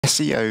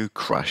SEO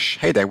Crush.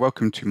 Hey there,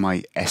 welcome to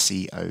my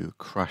SEO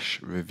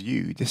Crush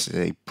review. This is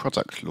a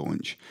product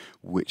launch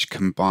which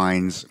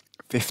combines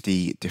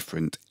 50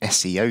 different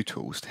SEO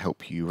tools to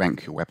help you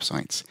rank your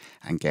websites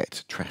and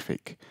get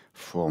traffic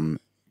from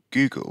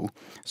Google.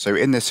 So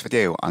in this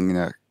video, I'm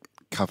going to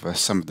cover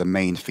some of the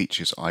main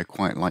features I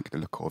quite like the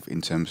look of in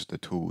terms of the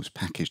tools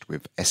packaged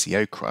with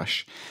SEO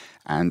Crush,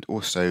 and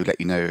also let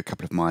you know a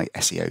couple of my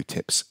SEO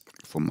tips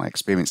from my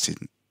experiences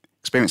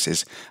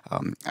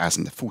as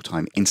a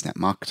full-time internet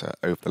marketer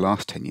over the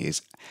last 10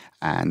 years,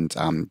 and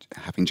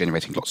having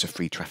generating lots of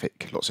free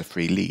traffic, lots of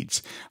free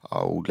leads.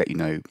 I'll let you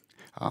know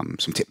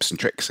some tips and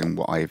tricks and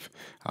what I've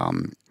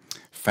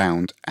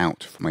found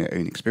out from my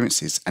own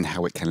experiences and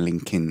how it can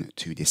link in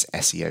to this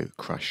SEO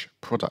Crush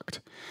product.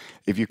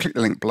 If you click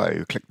the link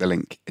below, click the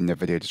link in the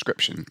video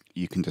description,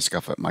 you can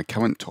discover my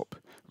current top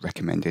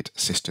recommended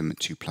system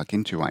to plug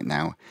into right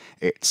now.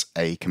 It's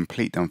a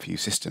complete done-for-you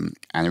system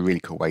and a really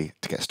cool way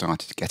to get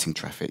started getting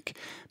traffic,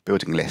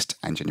 building a list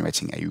and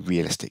generating a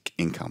realistic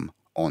income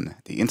on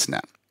the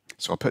internet.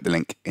 So I'll put the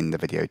link in the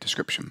video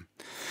description.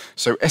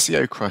 So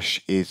SEO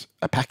Crush is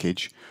a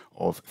package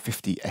of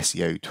 50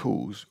 SEO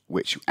tools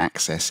which you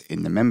access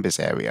in the members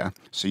area.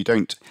 So you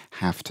don't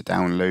have to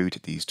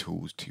download these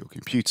tools to your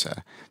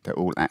computer. They're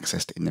all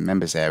accessed in the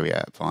members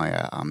area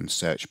via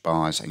search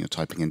bars, and you're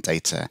typing in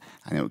data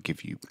and it will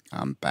give you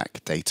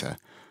back data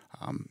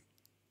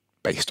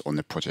based on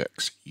the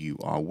projects you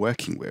are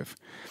working with.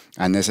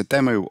 And there's a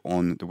demo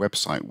on the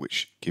website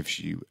which gives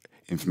you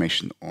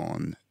information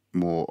on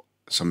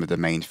some of the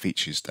main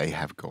features they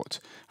have got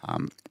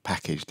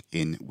packaged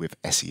in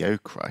with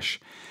SEO Crush.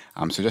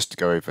 So just to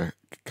go over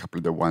a couple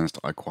of the ones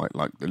that I quite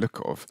like the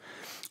look of.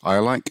 I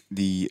like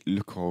the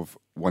look of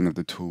one of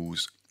the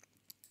tools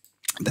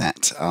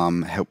that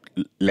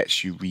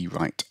lets you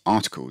rewrite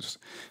articles.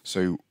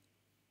 So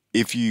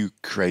if you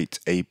create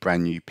a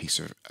brand new piece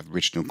of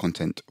original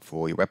content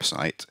for your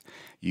website,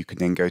 you can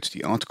then go to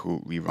the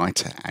article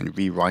rewriter and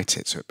rewrite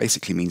it. So it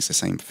basically means the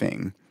same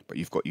thing, but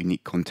you've got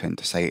unique content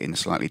to say it in a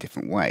slightly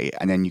different way,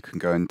 and then you can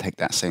go and take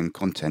that same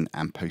content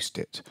and post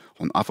it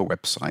on other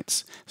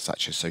websites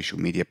such as social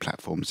media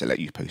platforms that let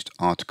you post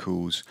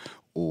articles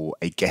or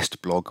a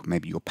guest blog.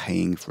 Maybe you're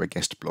paying for a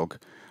guest blog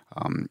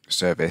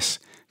service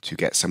to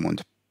get someone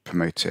to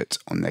promote it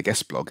on their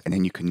guest blog, and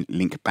then you can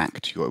link back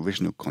to your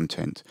original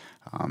content,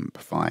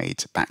 provide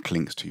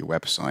backlinks to your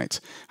website,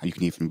 and you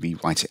can even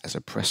rewrite it as a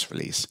press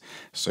release.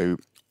 So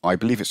I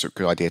believe it's a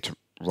good idea to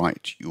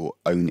write your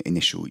own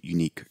initial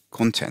unique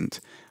content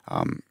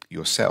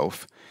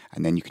yourself,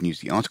 and then you can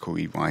use the article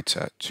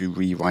rewriter to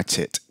rewrite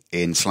it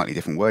in slightly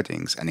different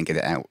wordings and then get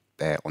it out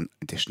there on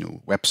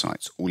additional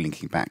websites, all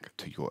linking back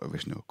to your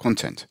original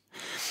content.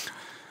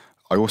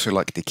 I also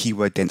like the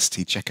keyword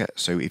density checker.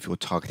 So if you're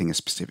targeting a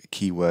specific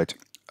keyword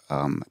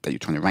that you're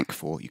trying to rank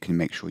for, you can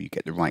make sure you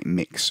get the right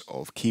mix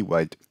of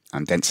keyword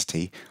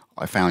density.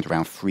 I found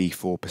around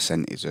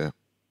 3-4% is a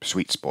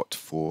sweet spot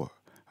for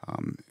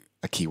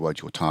a keyword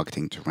you're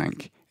targeting to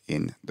rank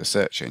in the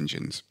search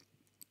engines.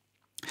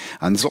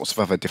 And there's lots of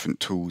other different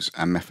tools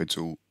and methods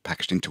all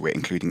packaged into it,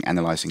 including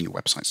analyzing your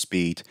website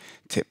speed,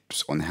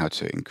 tips on how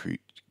to increase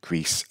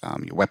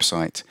your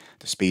website,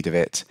 the speed of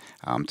it,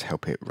 to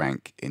help it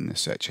rank in the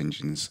search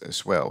engines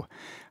as well.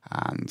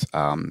 And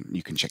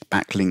you can check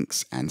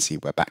backlinks and see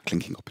where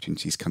backlinking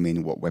opportunities come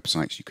in, what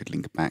websites you could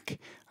link back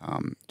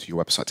to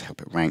your website to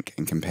help it rank,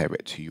 and compare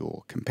it to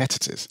your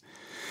competitors.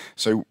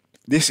 So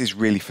this is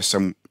really for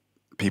some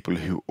people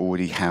who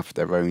already have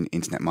their own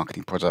internet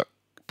marketing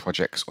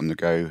projects on the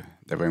go,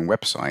 their own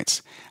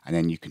websites, and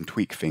then you can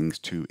tweak things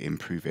to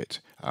improve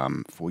it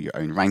for your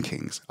own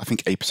rankings. I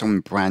think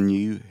someone brand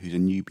new who's a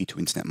newbie to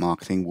internet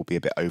marketing will be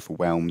a bit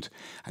overwhelmed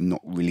and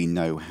not really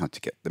know how to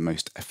get the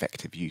most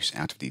effective use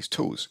out of these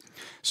tools.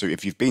 So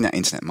if you've been at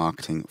internet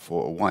marketing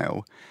for a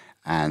while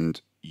and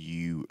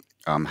you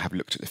have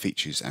looked at the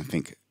features and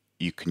think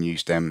you can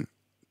use them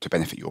to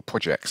benefit your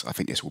projects, I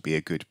think this will be a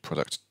good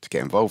product to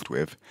get involved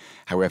with.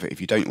 However, if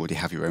you don't already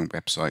have your own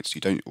websites, you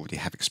don't already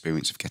have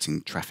experience of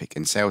getting traffic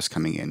and sales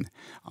coming in,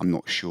 I'm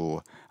not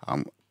sure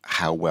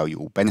how well you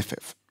will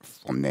benefit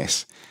from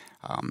this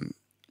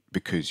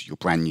because you're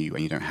brand new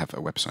and you don't have a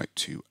website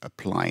to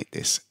apply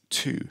this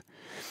to.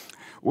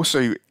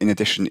 Also, in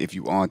addition, if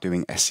you are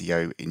doing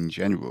SEO in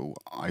general,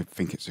 I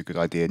think it's a good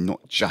idea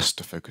not just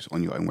to focus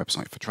on your own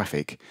website for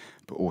traffic,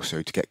 but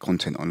also to get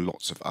content on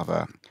lots of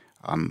other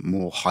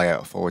more higher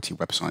authority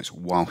websites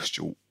whilst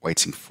you're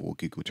waiting for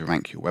Google to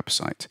rank your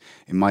website.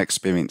 In my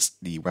experience,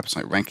 the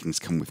website rankings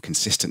come with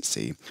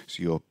consistency,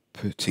 so you're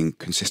putting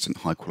consistent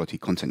high quality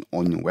content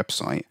on your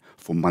website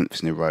for months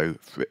in a row,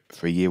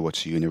 for a year or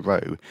two in a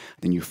row,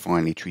 then you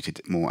finally treated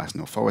it more as an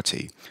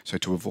authority. So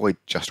to avoid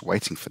just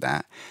waiting for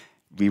that,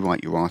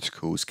 rewrite your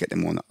articles, get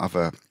them on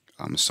other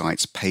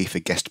sites, pay for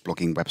guest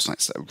blogging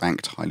websites that are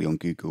ranked highly on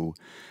Google,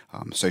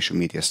 social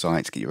media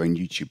sites, get your own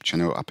YouTube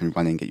channel up and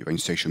running, get your own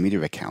social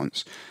media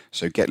accounts.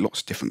 So get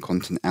lots of different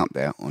content out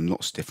there on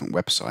lots of different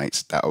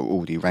websites that are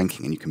already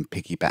ranking, and you can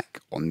piggyback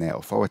on their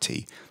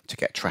authority to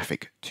get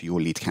traffic to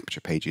your lead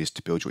capture pages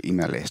to build your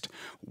email list,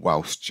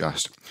 whilst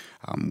just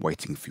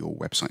waiting for your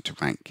website to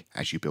rank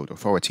as you build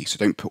authority. So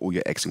don't put all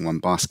your eggs in one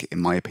basket, in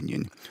my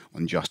opinion,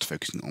 on just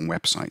focusing on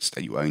websites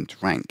that you own to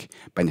rank.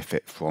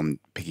 Benefit from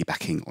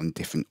piggybacking on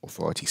different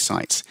authority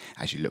sites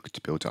as you look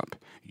to build up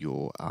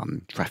your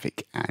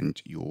traffic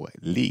and your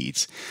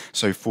leads.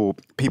 So for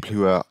people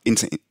who are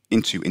into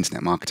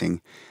internet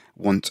marketing,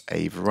 want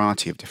a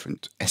variety of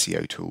different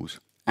SEO tools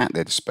at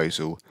their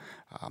disposal,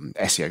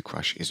 SEO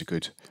Crush is a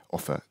good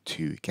offer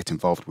to get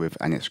involved with,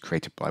 and it's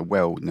created by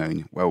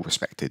well-known,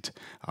 well-respected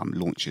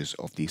launchers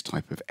of these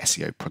type of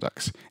SEO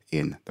products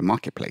in the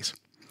marketplace.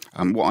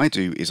 What I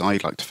do is I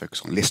like to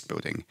focus on list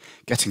building,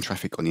 getting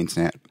traffic on the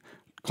internet,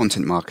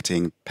 content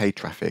marketing, paid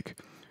traffic,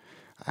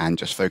 and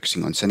just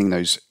focusing on sending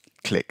those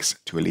clicks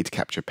to a lead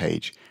capture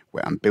page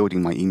where I'm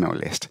building my email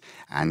list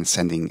and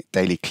sending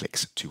daily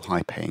clicks to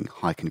high-paying,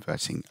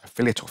 high-converting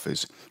affiliate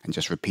offers, and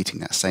just repeating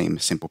that same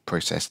simple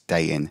process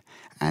day in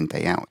and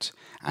day out.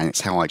 And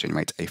it's how I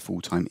generate a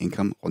full-time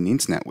income on the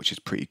internet, which is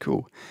pretty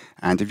cool.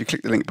 And if you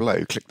click the link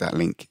below, click that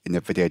link in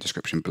the video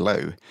description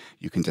below,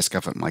 you can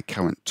discover my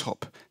current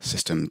top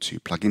system to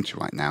plug into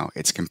right now.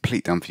 It's a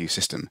complete done-for-you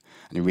system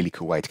and a really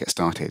cool way to get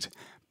started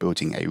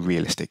building a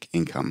realistic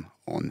income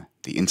on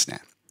the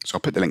internet. So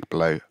I'll put the link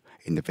below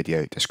in the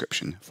video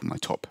description for my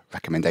top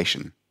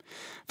recommendation.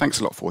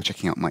 Thanks a lot for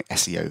checking out my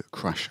SEO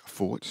Crush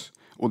thoughts.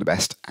 All the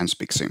best and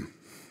speak soon.